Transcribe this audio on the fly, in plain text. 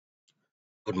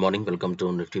Good morning, welcome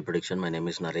to Nifty Prediction. My name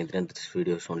is Narendra and this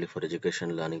video is only for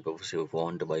education learning purpose. If you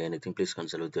want to buy anything, please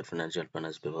consult with your financial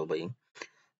planners before buying.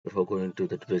 Before going to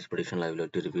the today's prediction, I would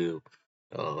like to review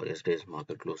yesterday's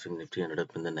market closing. Nifty ended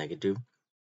up in the negative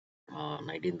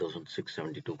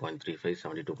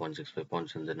 19,672.35, 72.65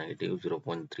 points in the negative,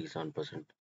 0.37%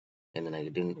 in the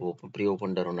negative.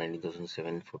 Pre-opened around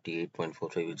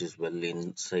 19,748.45, which is well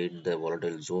inside the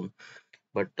volatile zone,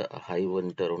 but high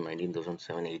went around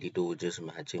 19,782, which is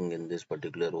matching in this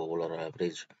particular overall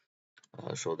average,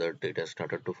 so that it has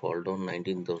started to fall down.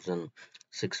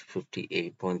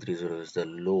 19,658.30 is the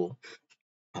low,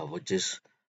 which is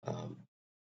um,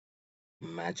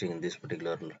 matching in this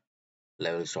particular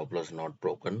level. Stop loss not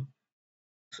broken,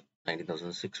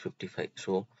 19,655.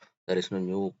 So there is no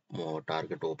new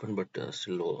target open, but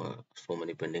still so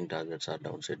many pending targets are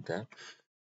downside there.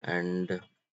 And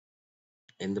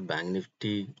in the Bank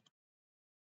Nifty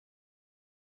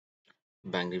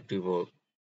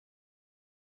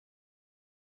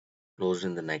closed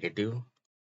in the negative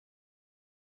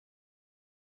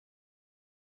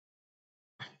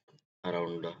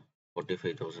around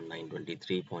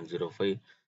 45,923.05,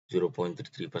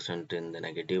 0.33% in the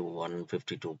negative,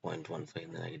 152.15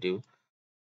 in the negative.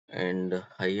 And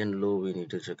high and low we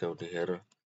need to check out here.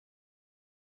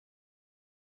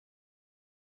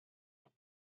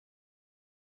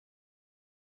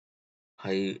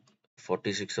 High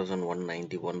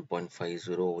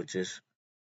 46,191.50, which is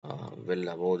well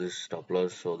above this stop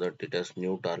loss, so that it has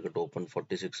new target open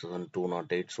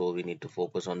 46,208. So we need to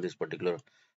focus on this particular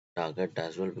target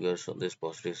as well, because this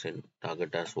positive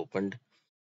target has opened.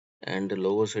 And the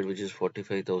lower side, which is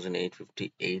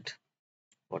 45,858,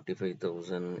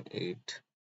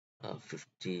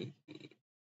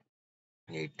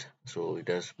 45,858. So it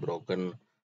has broken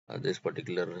this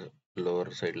particular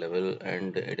lower side level,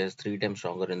 and it has three times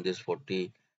stronger in this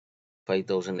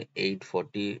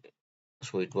 45,840.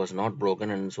 So it was not broken,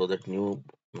 and so that new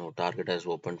target has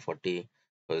opened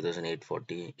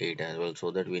 45,848 as well.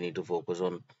 So that we need to focus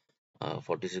on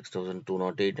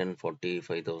 46,208 and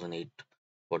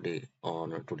 45,840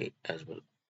 on today as well.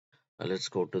 Let's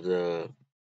go to the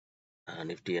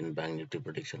Nifty and Bank Nifty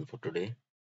prediction for today.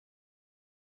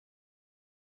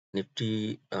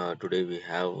 Nifty, today we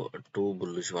have two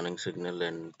bullish warning signal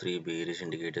and three bearish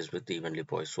indicators with evenly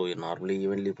poised. So normally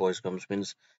evenly poised comes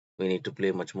means we need to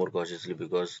play much more cautiously,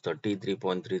 because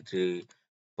 33.33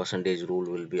 percentage rule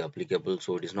will be applicable.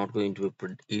 So it is not going to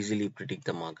be easily predict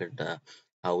the market,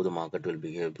 how the market will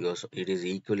behave, because it is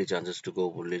equally chances to go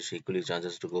bullish, equally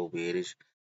chances to go bearish,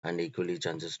 and equally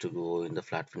chances to go in the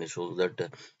flat finish. So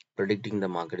that predicting the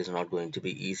market is not going to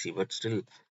be easy. But still,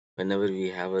 whenever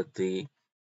we have a the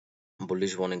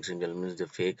bullish warning signal, means the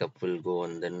fake up will go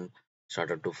and then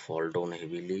started to fall down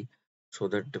heavily, so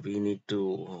that we need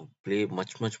to play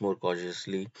much more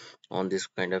cautiously on this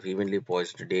kind of evenly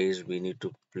poised days. We need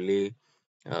to play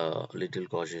little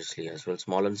cautiously as well.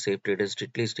 Small and safe traders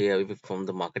strictly stay away from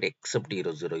the market except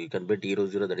euro zero. You can bet euro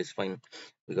zero, that is fine,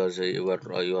 because you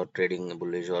are trading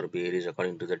bullish or bearish.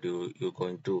 According to that, you're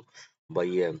going to buy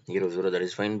euro zero, that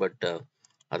is fine. But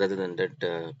other than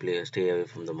that, stay away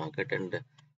from the market. And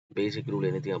basic rule,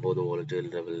 anything above the volatile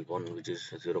level 1, which is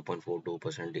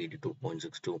 0.42%,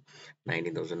 82.62,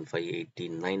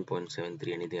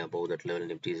 19,589.73, anything above that level,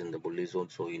 Nifty is in the bullish zone.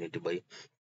 So you need to buy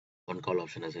one call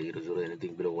option as a euro zero.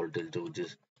 Anything below volatile 2, which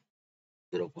is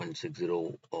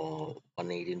 0.60 or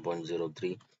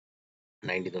 118.03,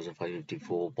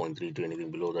 19,554.32,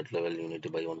 anything below that level, you need to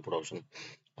buy one put option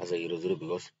as a euro zero,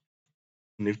 because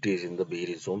Nifty is in the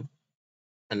bearish zone.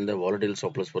 And the volatile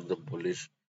stop loss for the bullish,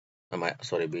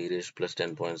 bearish, plus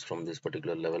 10 points from this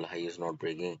particular level. High is not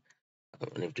breaking,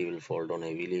 Nifty will fall down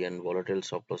heavily. And volatile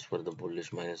stop loss for the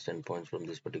bullish, minus 10 points from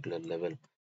this particular level.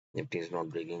 Nifty is not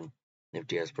breaking,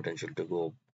 Nifty has potential to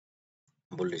go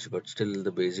bullish. But still,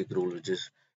 the basic rule, which is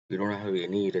we don't have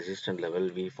any resistance level.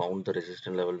 We found the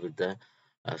resistance level with the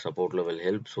support level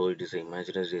help, so it is an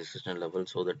imaginary resistance level.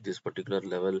 So that this particular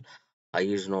level high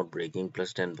is not breaking,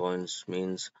 plus 10 points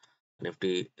means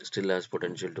Nifty still has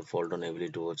potential to fall down heavily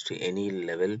towards to any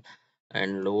level.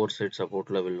 And lower side support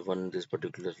level 1, this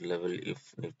particular level,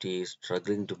 if Nifty is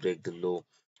struggling to break the low,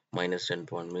 minus 10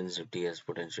 point means Nifty has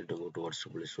potential to go towards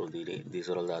bullish. So these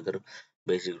are all the other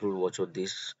basic rule. Watch out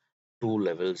these two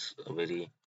levels very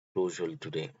crucial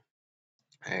today.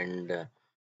 And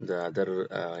the other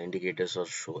indicators are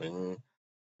showing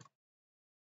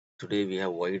today we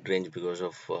have wide range because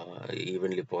of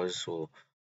evenly poised. So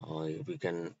we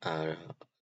can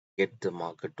get the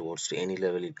market towards any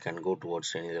level, it can go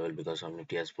towards any level, because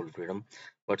Nifty has full freedom.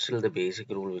 But still, the basic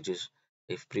rule, which is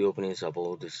if pre-opening is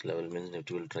above this level, means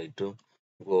Nifty will try to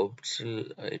go up, still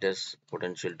it has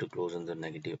potential to close in the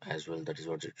negative as well. That is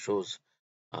what it shows.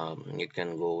 It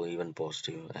can go even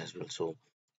positive as well. So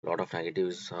a lot of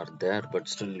negatives are there, but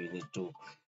still we need to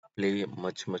play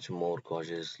much more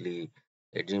cautiously.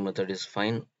 Hedging method is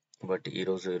fine, but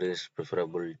Euro Zero is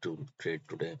preferable to trade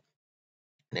today.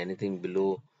 Anything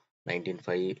below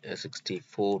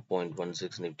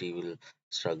 19564.16 Nifty will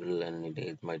struggle and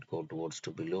it might go towards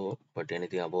to below. But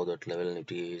anything above that level,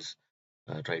 Nifty is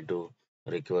try to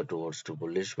recover towards to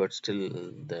bullish. But still,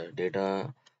 the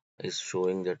data is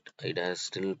showing that it has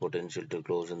still potential to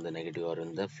close in the negative or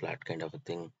in the flat kind of a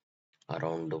thing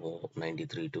around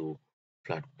 93 to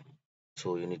flat.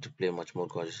 So you need to play much more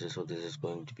cautiously. So this is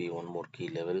going to be one more key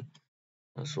level.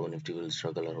 So Nifty will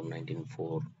struggle around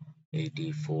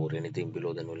 19484. Anything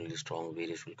below then only strong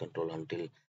bearish will control until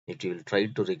Nifty will try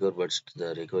to recover, but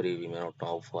the recovery we may not know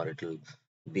how far it will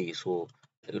be. So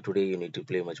today you need to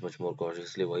play much more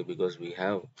cautiously. Why? Because we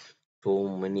have so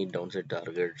many downside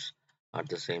targets at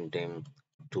the same time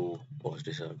to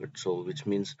positive targets. So which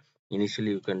means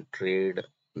initially you can trade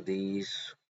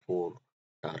these four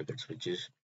targets, which is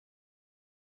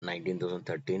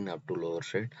 19,013 up to lower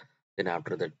side. Then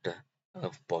after that,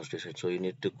 of positive side. So you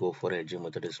need to go for hedging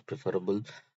method is preferable.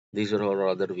 These are all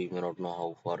rather we may not know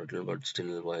how far it will, but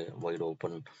still wide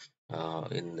open.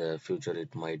 In the future,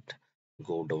 it might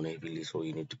go down heavily. So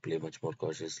you need to play much more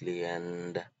cautiously.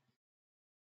 And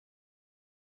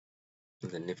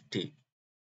the Nifty.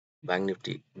 Bank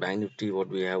Nifty, what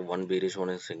we have one bearish, one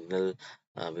is signal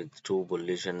with two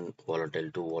bullish and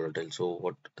volatile, two volatile. So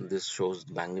what this shows,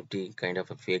 Bank Nifty kind of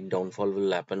a fake downfall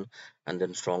will happen, and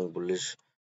then strong bullish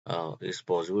is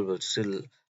possible, but still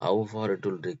how far it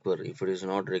will recover. If it is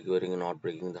not recovering and not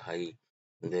breaking the high,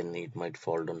 then it might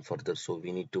fall down further. So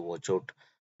we need to watch out.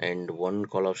 And one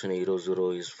call option Euro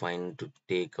Zero is fine to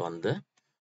take on the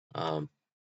um,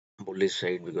 bullish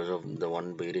side because of the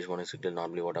one bearish one is signal.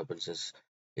 Normally, what happens is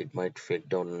it might fake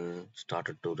down and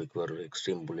started to recover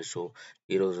extreme bullish. So,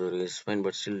 Euro Zero is fine,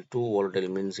 but still too volatile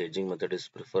means hedging method is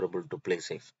preferable to play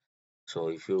safe. So,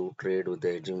 if you trade with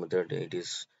the hedging method, it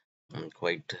is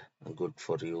quite good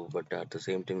for you. But at the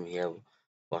same time, we have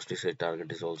positive side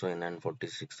target is also in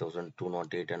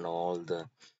 46,208 and all the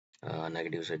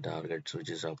negative side targets, which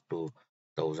is up to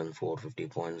 1,450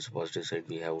 points. Positive side,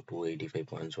 we have 285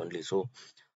 points only. So,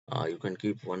 you can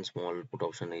keep one small put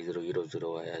option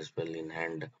A000 as well in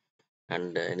hand,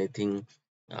 and anything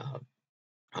uh,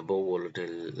 above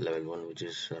volatile level 1, which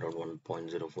is around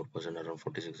 1.04%, around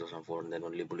 46,004, and then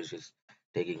only bullish is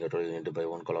taking control. You need to buy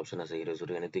one call option as A0.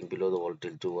 Anything below the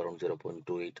volatile 2 around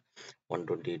 0.28,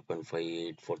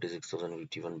 128.58,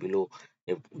 46,051 below.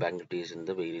 If Bank Nifty is in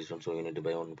the bearish zone, so you need to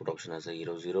buy one put option as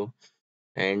A0,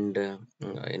 and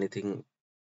anything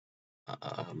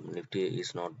Nifty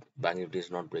is not Bank Nifty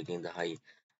is not breaking the high.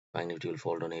 Bank Nifty will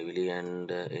fall down heavily,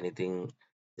 and anything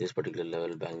this particular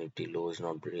level Bank Nifty low is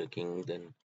not breaking,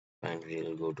 then Bank Nifty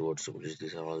will go towards the bullish.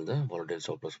 These are all the volatile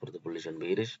stop loss for the bullish and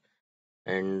bearish.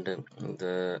 And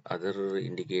the other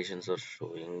indications are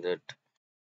showing that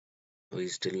we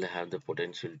still have the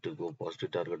potential to go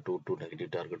positive target 2 to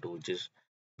negative target 2, which is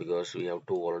because we have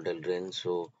two volatile range.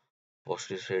 So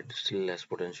positive side still has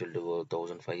potential to go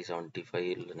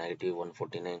 1575, negative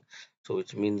 149. So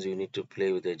which means you need to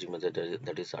play with the hedging method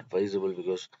that is advisable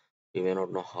because you may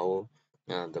not know how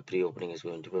the pre-opening is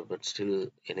going to be, but still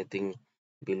anything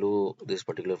below this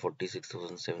particular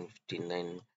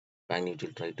 46,759 bank it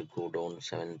will try to go down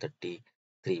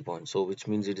 733 points. So which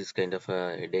means it is kind of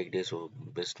a headache day. So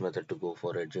best method to go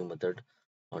for hedging method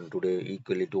on today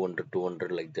equally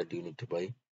 200 like that you need to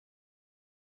buy.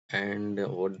 And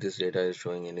what this data is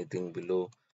showing, anything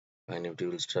below Bank Nifty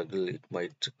will struggle. It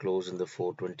might close in the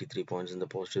 423 points in the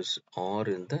positives or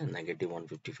in the negative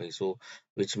 155. So,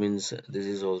 which means this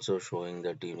is also showing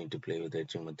that you need to play with the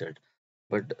hedging method.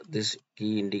 But this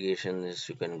key indication is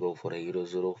you can go for a Euro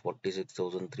 0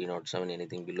 46,307.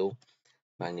 Anything below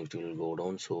Bank Nifty will go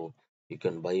down. So you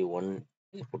can buy one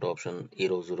put option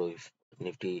Euro Zero if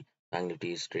Nifty Bank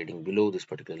Nifty is trading below this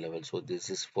particular level. So this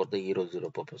is for the Euro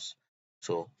Zero purpose.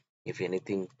 So if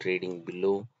anything trading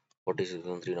below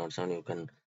 46,307, you can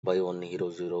buy one Euro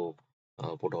Zero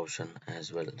put option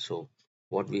as well. So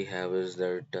what we have is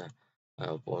that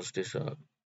positive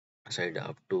side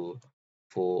up to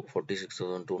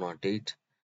 46,208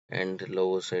 and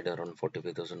lower side around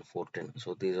 45,410.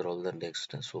 So these are all the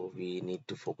next. So we need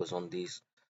to focus on these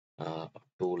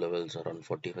two levels around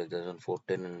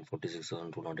 45,410 and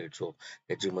 46,208. So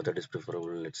hedging method is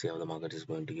preferable. Let's see how the market is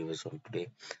going to give us on today.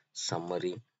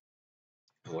 Summary,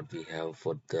 what we have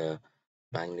for the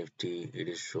Bank Nifty, it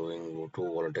is showing too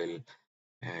volatile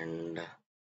and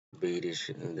bearish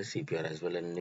in the CPR as well, and